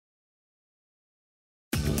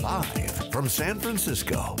Live from San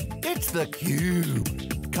Francisco, it's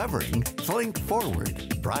theCUBE, covering Flink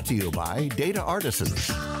Forward, brought to you by Data Artisans.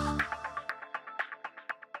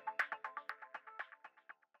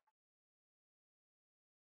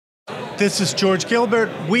 This is George Gilbert.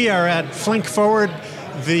 We are at Flink Forward,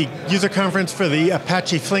 the user conference for the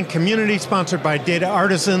Apache Flink community, sponsored by Data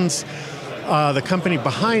Artisans, the company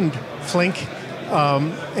behind Flink.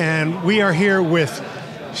 And we are here with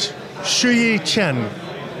Shuyi Chen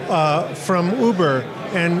from Uber.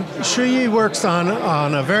 And Shuyi works on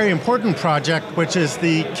a very important project, which is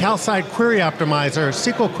the Calcite query optimizer,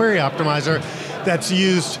 SQL query optimizer, that's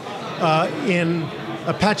used in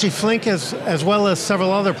Apache Flink as well as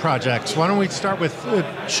several other projects. Why don't we start with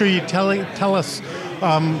Shuyi tell us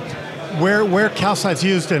where Calcite's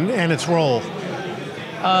used and its role.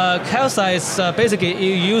 Calcite is basically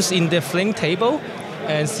used in the Flink table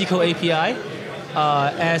and SQL API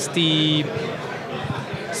as the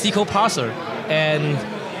SQL parser and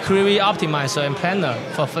query optimizer and planner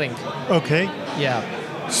for Flink. Okay. Yeah.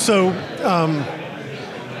 So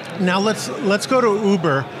now let's go to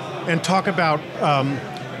Uber and talk about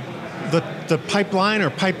the pipeline or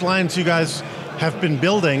pipelines you guys have been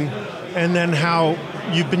building, and then how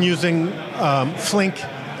you've been using Flink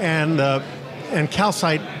and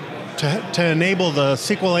Calcite to enable the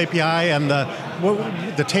SQL API and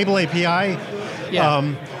the table API.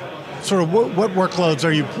 Yeah. Sort of what workloads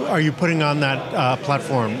are you putting on that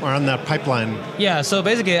platform or on that pipeline? Yeah. So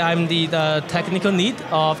basically, I'm the technical lead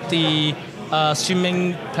of the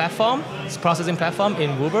streaming platform, processing platform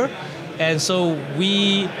in Uber, and so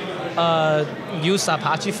we use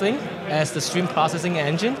Apache Flink as the stream processing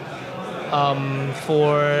engine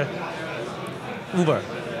for Uber.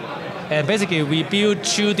 And basically, we build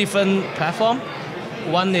two different platforms.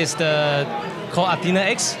 One is called Athena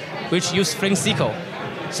X, which use Flink SQL.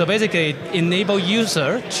 So basically, enable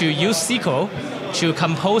user to use SQL to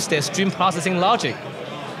compose their stream processing logic.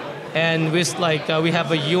 And with we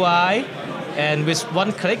have a UI, and with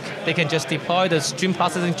one click, they can just deploy the stream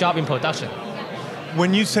processing job in production.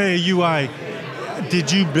 When you say a UI, did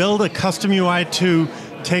you build a custom UI to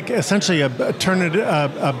take essentially turn it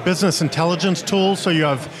a business intelligence tool, so you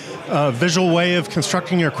have a visual way of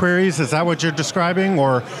constructing your queries? Is that what you're describing,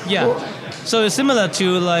 or? Yeah. So it's similar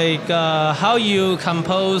to how you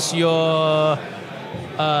compose your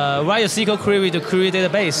write your SQL query to query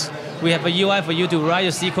database. We have a UI for you to write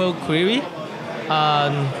your SQL query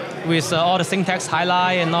with all the syntax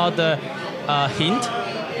highlight and all the hint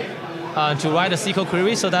to write a SQL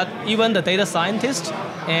query, so that even the data scientists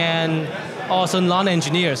and also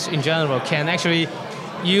non-engineers in general can actually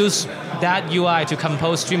use that UI to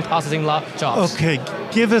compose stream processing jobs. Okay,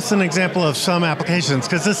 give us an example of some applications,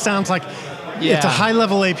 because this sounds like it's a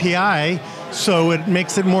high-level API, so it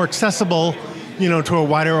makes it more accessible, to a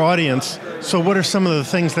wider audience. So what are some of the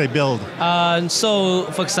things they build? So,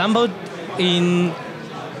 for example, in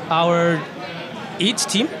our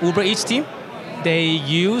Uber Eats team, they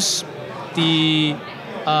use the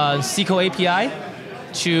SQL API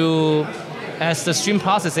as the stream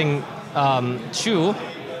processing tool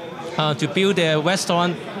to build a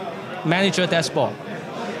restaurant manager dashboard.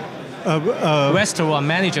 Restaurant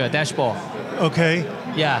manager dashboard. Okay.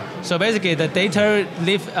 Yeah. So basically, the data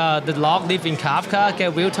the log live in Kafka,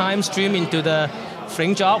 get real-time stream into the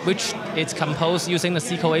Flink job, which is composed using the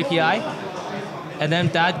SQL API, and then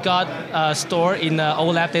that got stored in the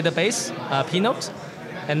OLAP database, Pinot,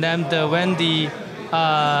 and then when the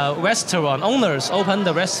restaurant owners open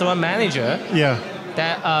the restaurant manager,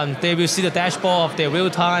 that they will see the dashboard of their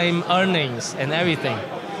real-time earnings and everything.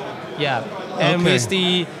 Yeah. And with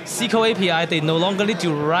the SQL API, they no longer need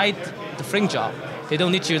to write the Flink job. They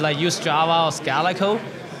don't need to use Java or Scala code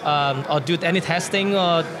or do any testing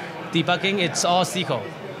or debugging. It's all SQL.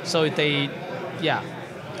 So they,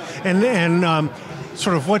 And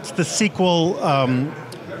sort of what's the SQL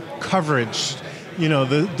coverage?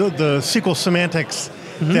 The SQL semantics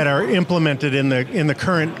that are implemented in the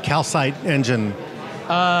current Calcite engine.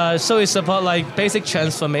 So it supports basic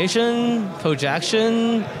transformation,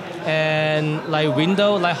 projection, and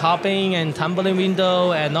window, hopping and tumbling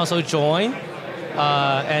window, and also join,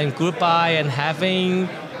 and group by and having,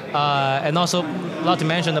 and also a lot to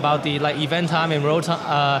mention about the event time and row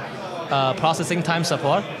processing time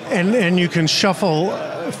support. And you can shuffle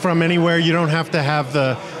from anywhere. You don't have to have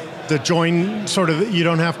the join you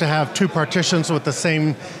don't have to have two partitions with the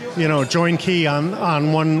same join key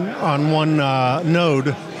on one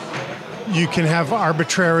node. You can have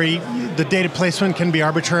the data placement can be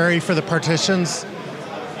arbitrary for the partitions?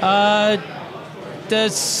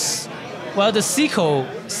 Well, the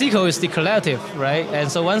SQL is declarative, right?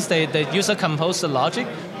 And so once the user composes the logic,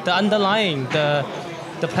 the underlying, the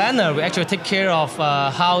planner will actually take care of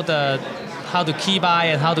how to key by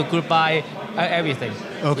and how to group by everything.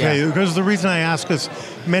 Okay, because the reason I ask is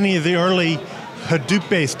many of the early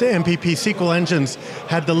Hadoop-based MPP SQL engines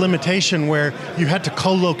had the limitation where you had to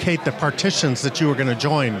co-locate the partitions that you were going to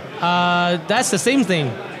join. That's the same thing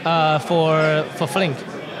for Flink.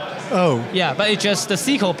 Oh. Yeah, but it's just the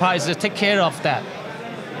SQL part is to take care of that.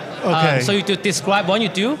 Okay. So you to describe what you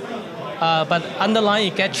do, but underlying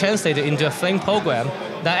it gets translated into a Flink program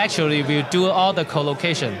that actually will do all the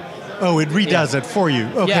co-location. Oh, it redoes it for you.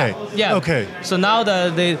 Okay. Yeah. Okay. So now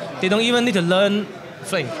they don't even need to learn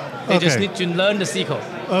Flink. They just need to learn the SQL.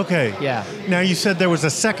 Okay. Yeah. Now you said there was a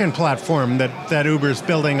second platform that Uber's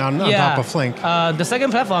building on top of Flink. The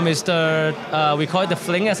second platform is we call it the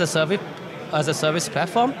Flink as a service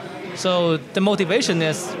platform. So the motivation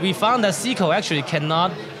is we found that SQL actually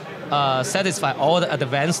cannot satisfy all the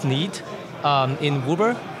advanced need in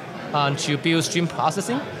Uber to build stream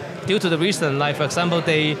processing due to the reason, like for example,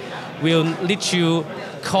 they will let you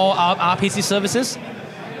call out RPC services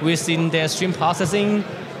within their stream processing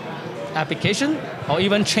application, or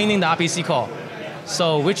even training the RPC call.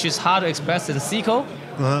 So which is hard to express in SQL.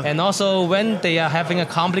 And also when they are having a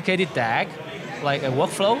complicated DAG, like a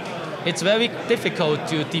workflow, it's very difficult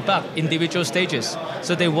to debug individual stages.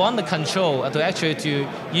 So they want the control to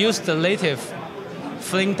use the native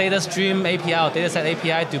Flink data stream API or dataset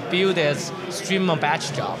API to build their stream or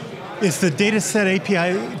batch job. Is the dataset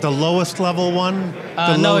API the lowest level one?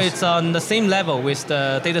 No, it's on the same level with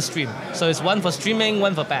the data stream. So it's one for streaming,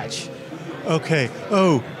 one for batch. Okay.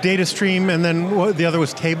 Oh, data stream, and then what, the other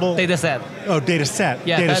was table? Dataset. Oh, dataset.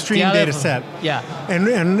 Yeah, data stream, dataset. Yeah.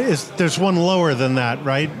 And there's one lower than that,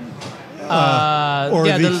 right? Or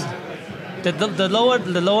yeah, the lower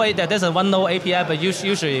there's a one lower API, but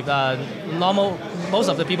usually most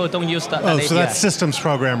of the people don't use that. Oh, API. so that's systems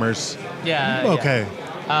programmers. Yeah. Okay.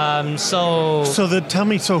 Yeah. Tell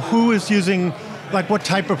me, so who is using, like what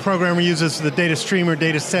type of programmer uses the data stream or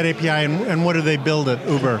data set API, and what do they build at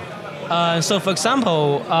Uber? So for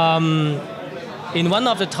example, in one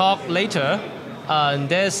of the talk later,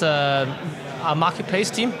 there's a marketplace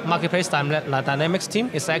team, marketplace dynamics team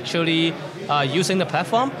is actually using the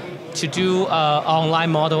platform to do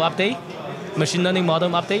online model update, machine learning model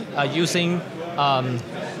update using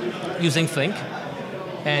Flink.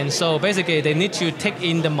 And so basically they need to take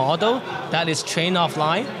in the model that is trained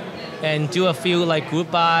offline and do a few like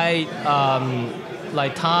group by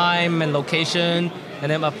like time and location,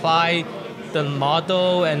 and then apply the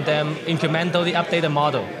model and then incrementally update the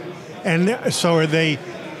model. And so are they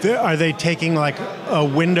taking like a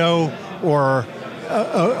window or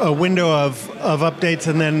a window of updates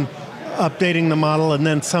and then updating the model and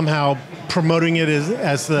then somehow promoting it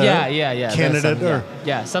as the candidate?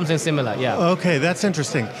 Something similar, yeah. Okay, that's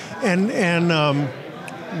interesting. And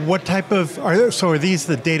what type of, are these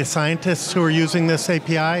the data scientists who are using this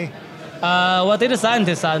API? Well, data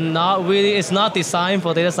scientists are not really, it's not designed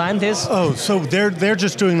for data scientists. Oh, so they're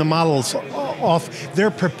just doing the models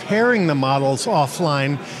they're preparing the models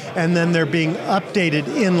offline, and then they're being updated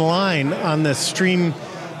in line on the stream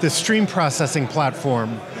processing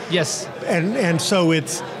platform. Yes. And so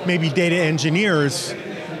it's maybe data engineers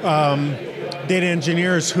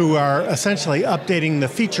who are essentially updating the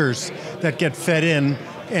features that get fed in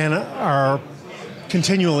and are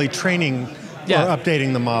continually training or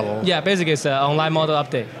updating the model. Yeah, basically it's an online model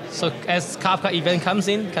update. So as Kafka event comes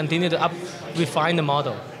in, continue to refine the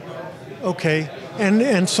model. Okay,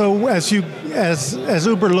 and so as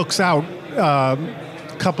Uber looks out a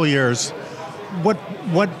couple years, what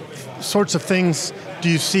sorts of things do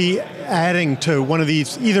you see adding to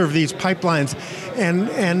either of these pipelines,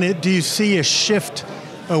 and do you see a shift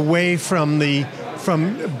away from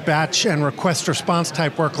batch and request response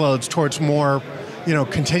type workloads towards more,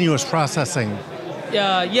 continuous processing?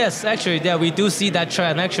 Yes, actually, we do see that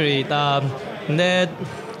trend. Actually,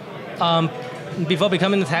 before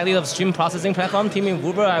becoming the tech lead of stream processing platform team in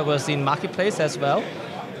Uber, I was in marketplace as well,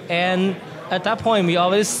 and at that point we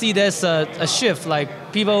always see there's a shift. Like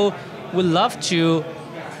people would love to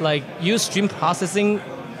use stream processing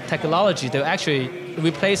technology to actually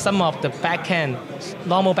replace some of the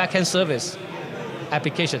normal backend service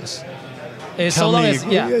applications.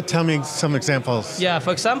 Tell me some examples. Yeah,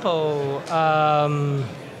 for example,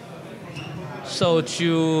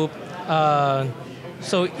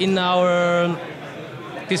 so in our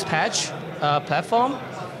dispatch platform,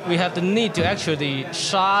 we have the need to actually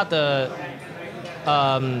shard the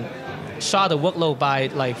workload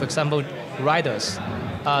by, for example, riders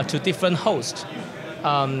to different hosts.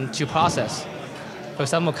 to process. For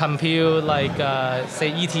example, compute like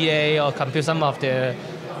say ETA or compute some of the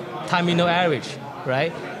time window average,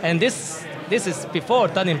 right? And this is before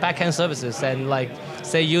done in backend services and like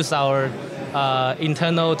say use our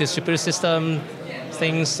internal distributed system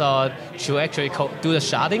things to actually do the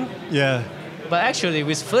sharding. Yeah. But actually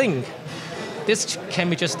with Flink, this can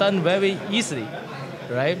be just done very easily,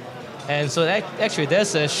 right? And so actually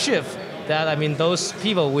there's a shift that, I mean, those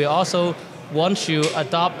people will also want to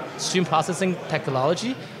adopt stream processing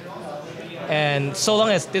technology, and so long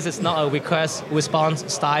as this is not a request response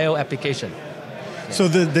style application. So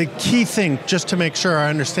the key thing, just to make sure I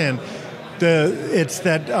understand, it's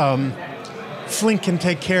that Flink can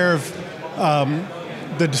take care of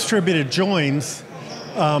the distributed joins,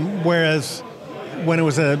 whereas when it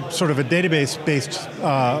was a sort of a database-based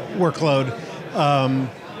workload,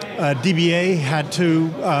 DBA had to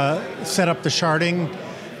set up the sharding,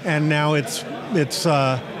 and now it's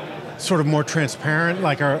sort of more transparent,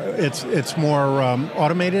 like it's more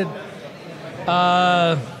automated.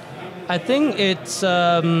 I think it's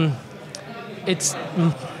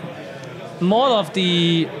more of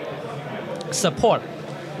the support,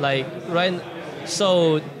 like right.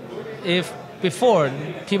 So if before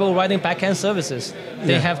people writing backend services,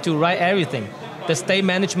 they have to write everything. The state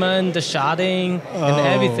management, the sharding, and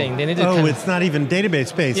everything. They need to. It's not even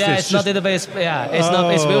database based. Yeah, it's not database. Yeah, it's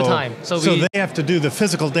not. It's real time. So they have to do the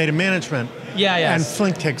physical data management. Yeah, yeah. And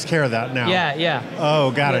Flink takes care of that now. Yeah, yeah. Oh,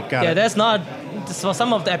 got it. Yeah, that's not. For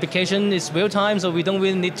some of the application, it's real time, so we don't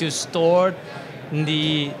really need to store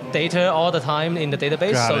the data all the time in the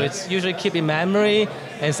database. So it's usually keep in memory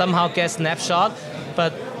and somehow get snapshot.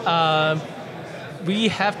 But we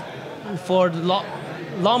have for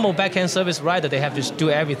normal backend service writer, they have to do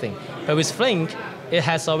everything. But with Flink, it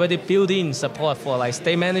has already built-in support for like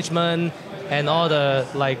state management and all the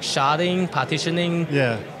like sharding, partitioning,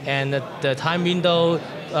 and the time window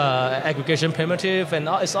aggregation primitive, and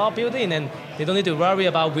it's all built in, and they don't need to worry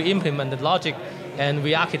about we implement the logic and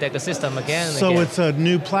re-architect the system again and again. So it's a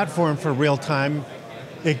new platform for real-time.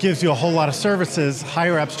 It gives you a whole lot of services,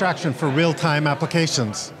 higher abstraction for real-time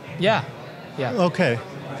applications. Yeah, yeah. Okay.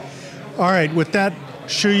 All right. With that,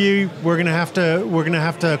 Shuyi, we're gonna have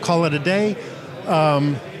to call it a day.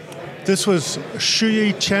 This was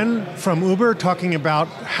Shuyi Chen from Uber talking about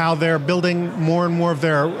how they're building more and more of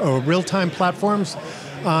their real-time platforms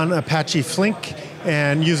on Apache Flink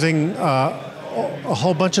and using a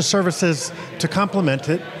whole bunch of services to complement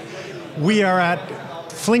it. We are at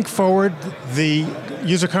Flink Forward, the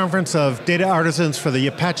user conference of data artisans for the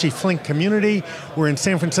Apache Flink community. We're in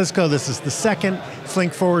San Francisco. This is the second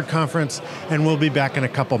Flink Forward conference, and we'll be back in a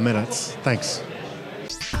couple minutes. Thanks.